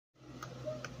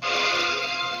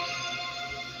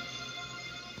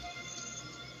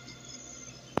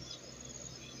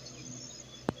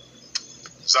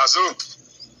Zazu,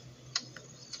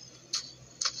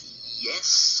 Yes,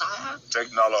 sire?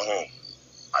 take Nala home.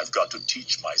 I've got to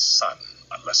teach my son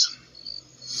a lesson.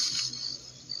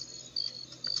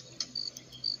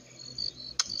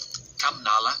 Come,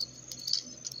 Nala.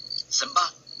 Simba.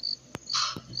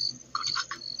 Good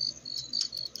luck.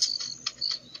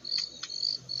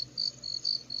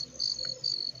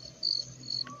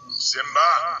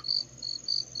 Simba!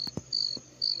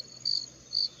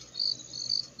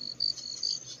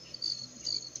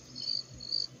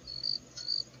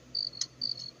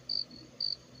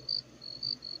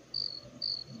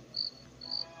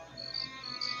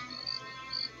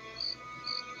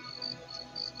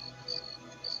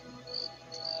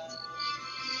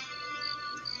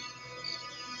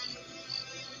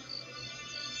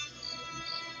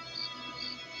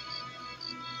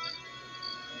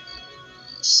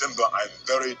 Simba, I'm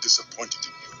very disappointed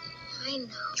in you. I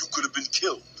know. You could have been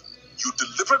killed. You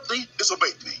deliberately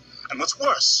disobeyed me. And what's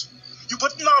worse, you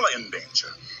put Nala in danger.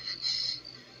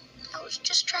 I was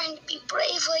just trying to be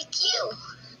brave like you.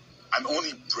 I'm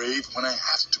only brave when I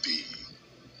have to be.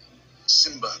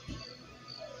 Simba,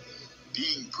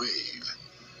 being brave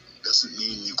doesn't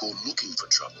mean you go looking for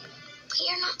trouble. But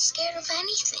you're not scared of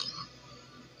anything.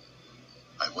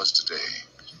 I was today.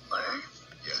 You were?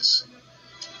 Yes.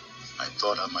 I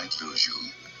thought I might lose you.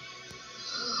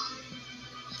 Oh,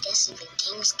 I guess even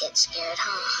kings get scared,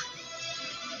 huh?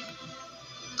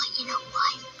 But you know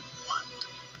what? What?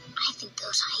 I think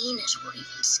those hyenas were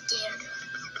even scared.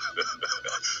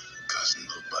 'Cause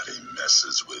nobody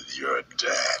messes with your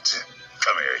dad.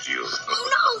 Come here, you. Oh,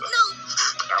 no, no!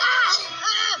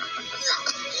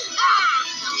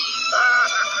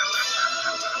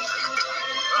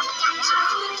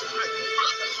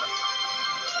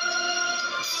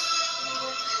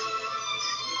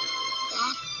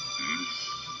 Dad,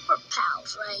 we're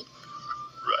pals, right?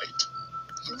 Right.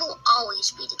 And we'll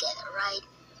always be together, right?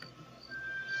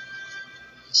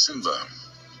 Simba,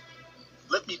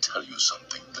 let me tell you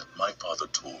something that my father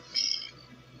told me.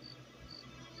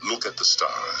 Look at the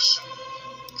stars.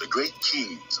 The great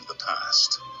kings of the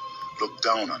past looked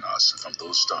down on us from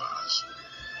those stars.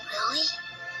 Really?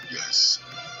 Yes.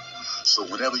 So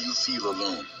whenever you feel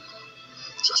alone,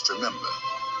 just remember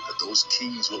that those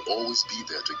kings will always be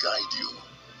there to guide you.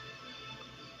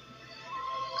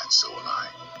 And so will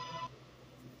I.